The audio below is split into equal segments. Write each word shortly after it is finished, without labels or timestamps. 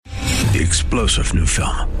The explosive new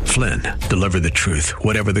film, Flynn, deliver the truth,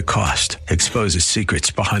 whatever the cost, exposes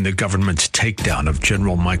secrets behind the government's takedown of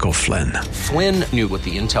General Michael Flynn. Flynn knew what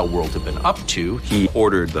the intel world had been up to. He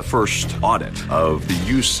ordered the first audit of the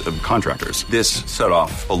use of contractors. This set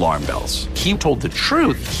off alarm bells. He told the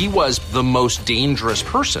truth. He was the most dangerous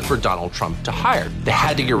person for Donald Trump to hire. They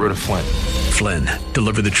had to get rid of Flynn. Flynn,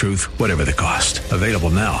 deliver the truth, whatever the cost. Available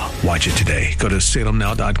now. Watch it today. Go to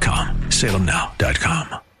salemnow.com.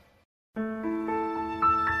 salemnow.com.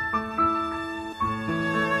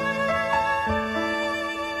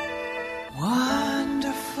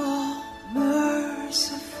 Wonderful,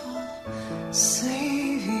 merciful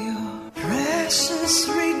Savior, precious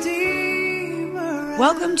Redeemer.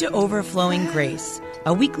 Welcome to Overflowing Grace,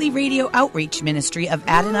 a weekly radio outreach ministry of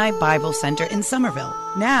Adonai Bible Center in Somerville.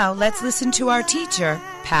 Now, let's listen to our teacher,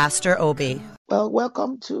 Pastor Obi. Well,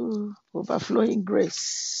 welcome to Overflowing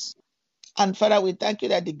Grace. And Father, we thank you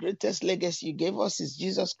that the greatest legacy you gave us is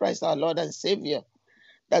Jesus Christ, our Lord and Savior,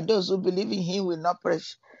 that those who believe in him will not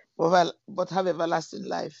perish, but have everlasting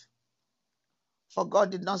life. For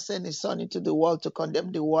God did not send his Son into the world to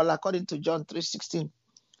condemn the world, according to John 3:16,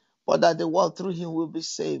 but that the world through him will be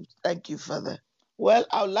saved. Thank you, Father. Well,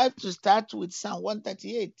 I would like to start with Psalm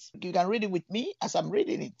 138. You can read it with me as I'm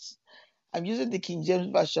reading it. I'm using the King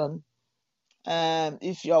James Version.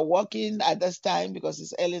 If you're working at this time, because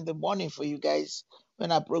it's early in the morning for you guys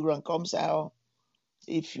when our program comes out,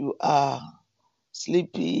 if you are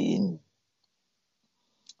sleeping,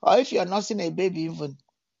 or if you're nursing a baby even.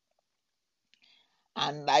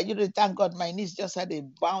 And I usually thank God my niece just had a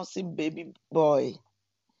bouncing baby boy.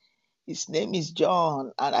 His name is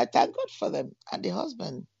John, and I thank God for them and the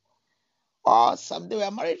husband. Awesome. They were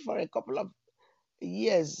married for a couple of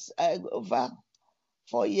years, over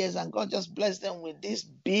 4 years, and God just blessed them with this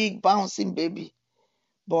big bouncing baby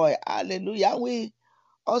boy. Hallelujah. We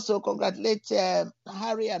also congratulate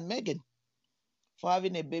Harry and Meghan for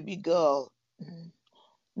having a baby girl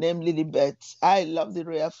named Lilibet. I love the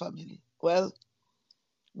royal family. Well,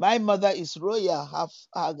 my mother is royal. Her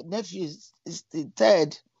nephew is the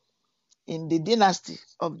third in the dynasty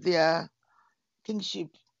of their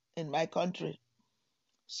kingship in my country.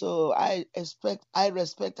 So I respect,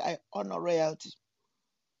 I honor royalty.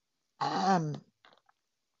 Thank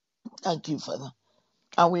you, Father.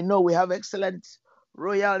 And we know we have excellent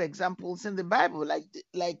royal examples in the Bible, like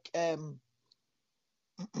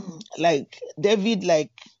David,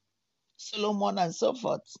 like Solomon, and so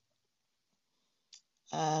forth.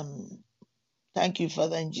 Thank you,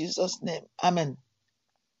 Father, in Jesus' name. Amen.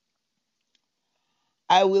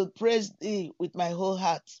 I will praise thee with my whole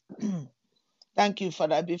heart. Thank you,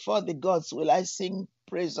 Father. Before the gods will I sing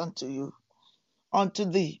praise unto you, unto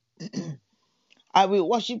thee. I will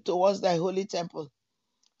worship towards thy holy temple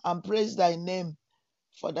and praise thy name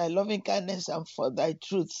for thy loving kindness and for thy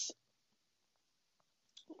truth.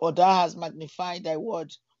 For thou hast magnified thy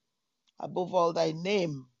word above all thy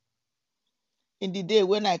name. In the day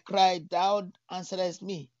when I cried, thou answerest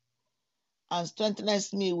me and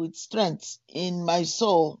strengthenest me with strength in my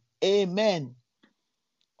soul. Amen.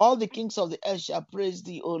 All the kings of the earth shall praise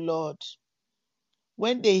thee, O Lord,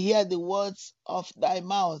 when they hear the words of thy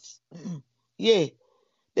mouth. Yea,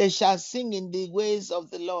 they shall sing in the ways of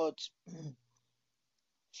the Lord.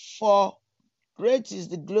 For great is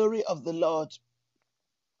the glory of the Lord.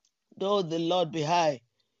 Though the Lord be high,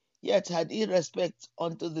 yet had he respect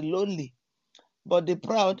unto the lowly, but the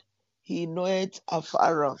proud he knoweth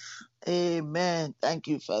afar off. Amen. Thank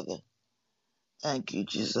you, Father. Thank you,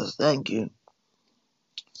 Jesus. Thank you.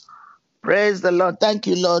 Praise the Lord. Thank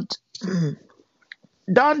you, Lord.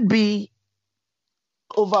 Don't be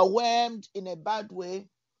overwhelmed in a bad way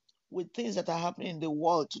with things that are happening in the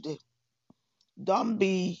world today. Don't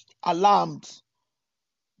be alarmed.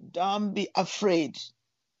 Don't be afraid.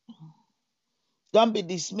 Don't be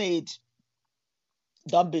dismayed.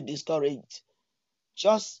 Don't be discouraged.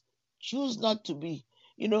 Just choose not to be.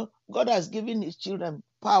 God has given his children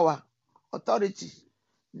power, authority,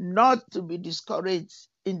 not to be discouraged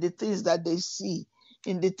in the things that they see,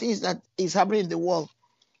 in the things that is happening in the world,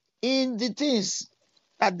 in the things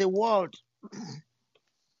that the world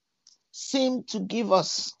seem to give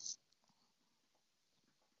us,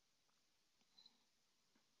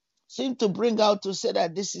 seem to bring out to say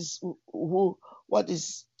that this is what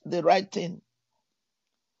is the right thing.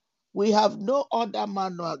 We have no other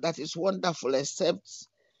manual that is wonderful except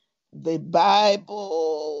the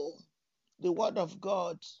Bible. The Word of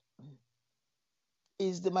God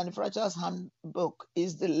is the manufacturer's handbook,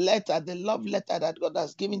 is the letter, the love letter that God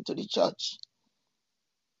has given to the church,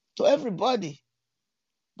 to everybody,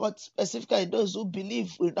 but specifically those who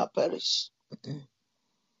believe will not perish.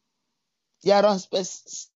 There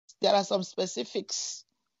are some specifics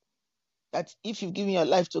that if you've given your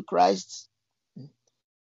life to Christ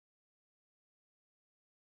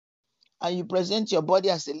and you present your body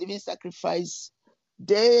as a living sacrifice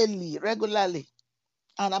daily, regularly,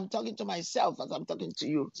 and I'm talking to myself as I'm talking to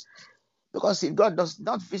you, because if God does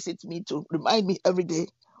not visit me to remind me every day,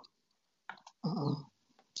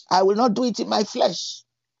 I will not do it in my flesh.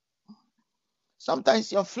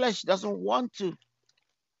 Sometimes your flesh doesn't want to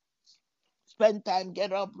spend time,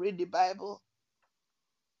 get up, read the Bible.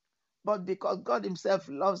 But because God himself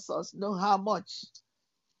loves us, know how much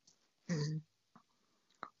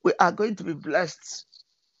we are going to be blessed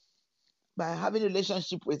by having a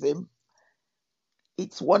relationship with him.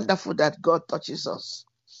 It's wonderful that God touches us.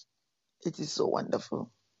 It is so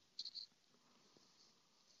wonderful.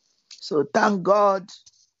 So thank God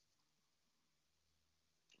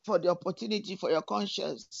for the opportunity for your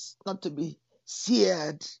conscience not to be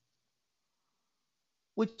seared,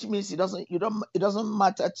 which means it doesn't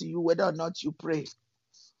matter to you whether or not you pray.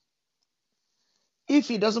 If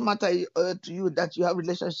it doesn't matter to you that you have a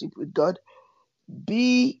relationship with God,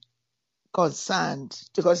 be concerned,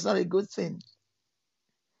 because it's not a good thing.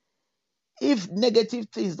 If negative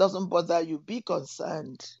things doesn't bother you, be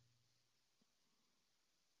concerned,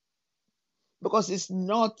 because it's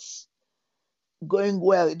not going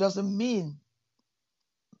well. It doesn't mean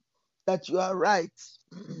that you are right.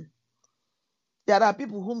 There are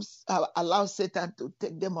people whom allow Satan to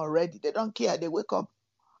take them already. They don't care. They wake up,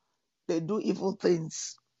 they do evil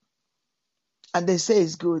things, and they say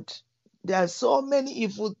it's good. There are so many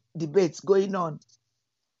evil debates going on,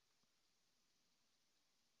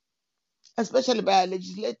 especially by our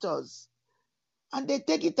legislators, and they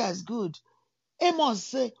take it as good. Amos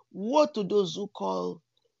say, woe to those who call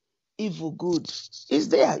evil good. It's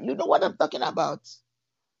there. You know what I'm talking about.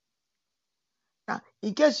 Now,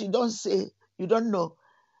 in case you don't say, you don't know,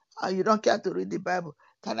 and you don't care to read the Bible,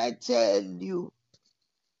 can I tell you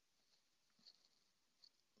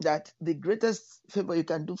that the greatest favor you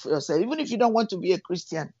can do for yourself, even if you don't want to be a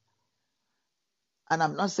Christian, and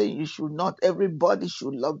I'm not saying you should not, everybody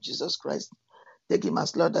should love Jesus Christ, take him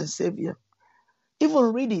as Lord and Savior. Even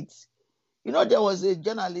read it. You know, there was a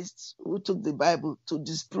journalist who took the Bible to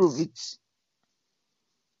disprove it.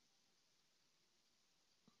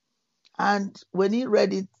 And when he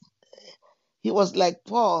read it, he was like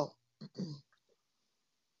Paul.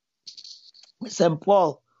 St.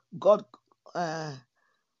 Paul, God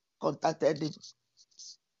contacted him.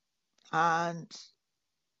 And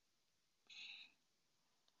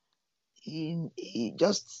he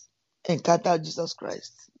just encountered Jesus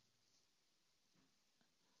Christ.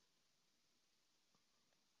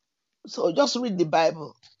 So just read the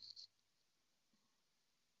Bible.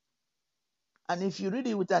 And if you read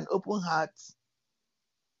it with an open heart,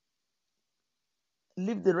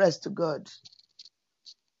 leave the rest to God.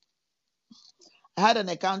 I had an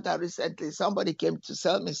encounter recently. Somebody came to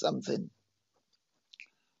sell me something.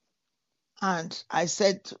 And I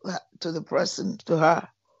said to the person, to her,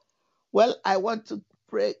 well, I want to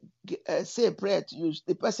pray, say a prayer to you.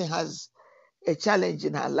 The person has a challenge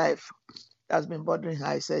in her life that's been bothering her.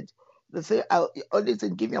 I said, the only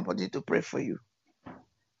thing, give me an opportunity to pray for you.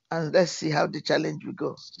 And let's see how the challenge will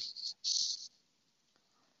go.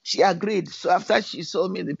 She agreed. So after she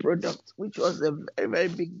sold me the product, which was a very, very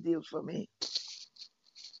big deal for me,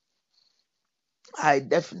 I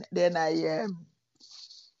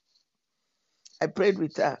prayed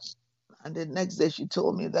with her. And the next day she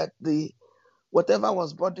told me that whatever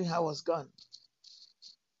was bothering her was gone.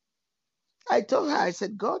 I told her, I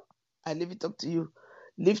said, God, I leave it up to you.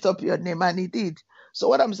 Lift up your name. And he did. So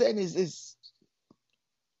what I'm saying is this.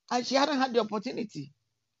 And she hadn't had the opportunity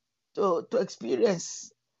to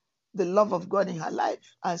experience the love of God in her life.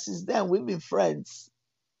 And since then, we've been friends.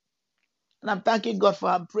 And I'm thanking God for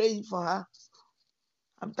her. I'm praying for her.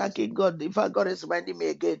 I'm thanking God. In fact, God is reminding me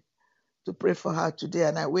again to pray for her today.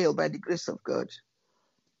 And I will, by the grace of God.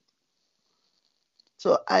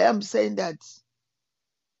 So I am saying that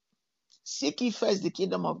seek ye first the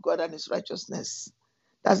kingdom of God and his righteousness.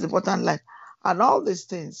 That's the bottom line. And all these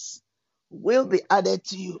things will be added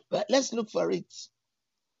to you. But let's look for it.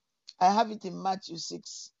 I have it in Matthew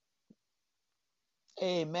 6.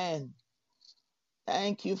 Amen.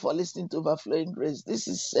 Thank you for listening to Overflowing Grace. This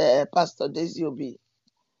is Pastor Daisy Obi.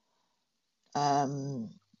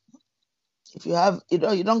 If you have, you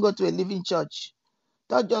don't go to a living church,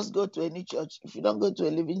 don't just go to any church. If you don't go to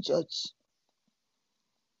a living church,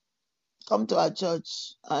 come to our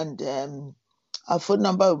church, and our phone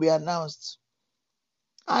number will be announced.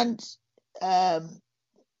 And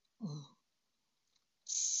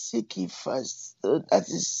seek ye first. So that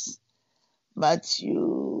is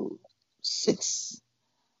Matthew 6.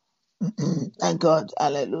 Thank God.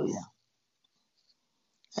 Hallelujah.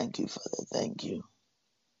 Thank you, Father. Thank you.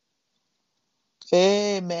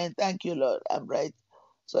 Amen. Thank you, Lord. I'm right.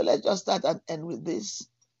 So let's just start and end with this.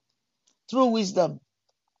 Through wisdom,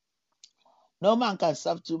 no man can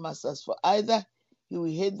serve two masters, for either he will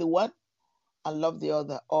hate the one and love the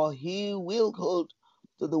other, or he will hold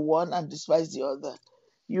to the one and despise the other.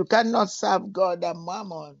 You cannot serve God and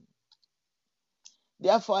mammon.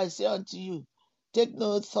 Therefore I say unto you, take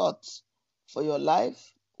no thought for your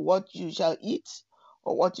life, what you shall eat,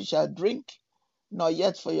 or what you shall drink, nor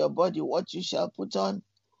yet for your body, what you shall put on.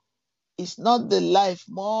 Is not the life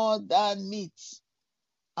more than meat,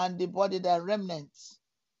 and the body than remnants?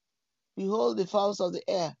 Behold the fowls of the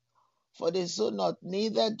air, for they sow not,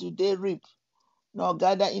 neither do they reap, nor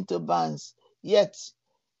gather into barns, yet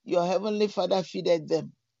your heavenly Father feedeth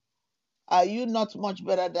them. Are you not much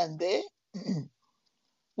better than they?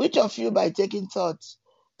 Which of you, by taking thought,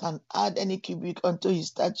 can add any cubit unto his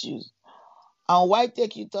statutes? And why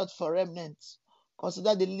take you thought for remnants?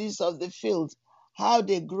 Consider the lilies of the field, how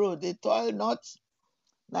they grow. They toil not,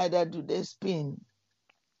 neither do they spin.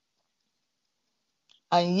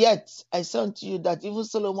 And yet I say unto you that even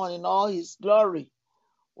Solomon in all his glory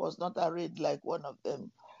was not arrayed like one of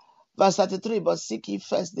them. Verse 33, but seek ye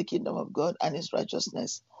first the kingdom of God and his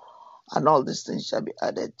righteousness, and all these things shall be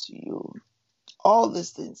added to you. All these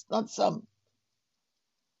things, not some.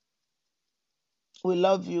 We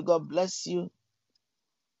love you. God bless you.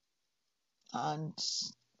 And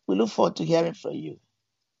we look forward to hearing from you.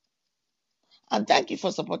 And thank you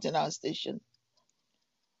for supporting our station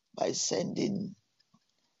by sending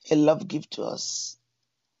a love gift to us.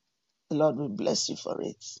 The Lord will bless you for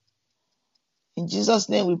it. In Jesus'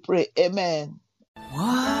 name we pray. Amen.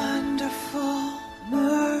 Wonderful,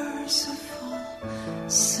 merciful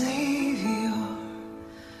Savior,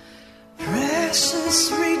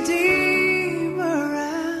 precious Redeemer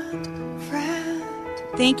and friend.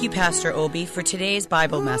 Thank you, Pastor Obi, for today's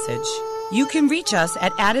Bible message. You can reach us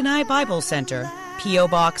at Adonai Bible Center, P.O.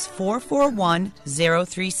 Box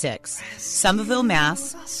 441036, Somerville,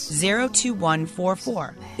 Mass.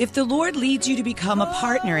 02144. If the Lord leads you to become a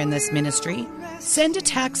partner in this ministry, send a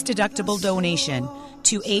tax-deductible donation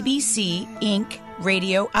to ABC Inc.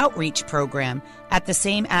 Radio Outreach Program at the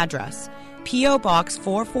same address, P.O. Box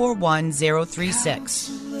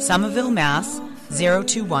 441036, Somerville, Mass.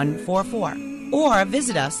 02144. Or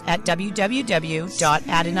visit us at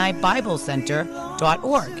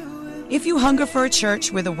www.AdonaiBibleCenter.org. If you hunger for a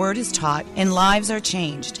church where the Word is taught and lives are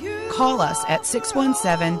changed, call us at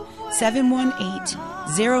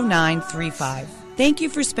 617-718-0935. Thank you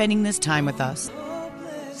for spending this time with us.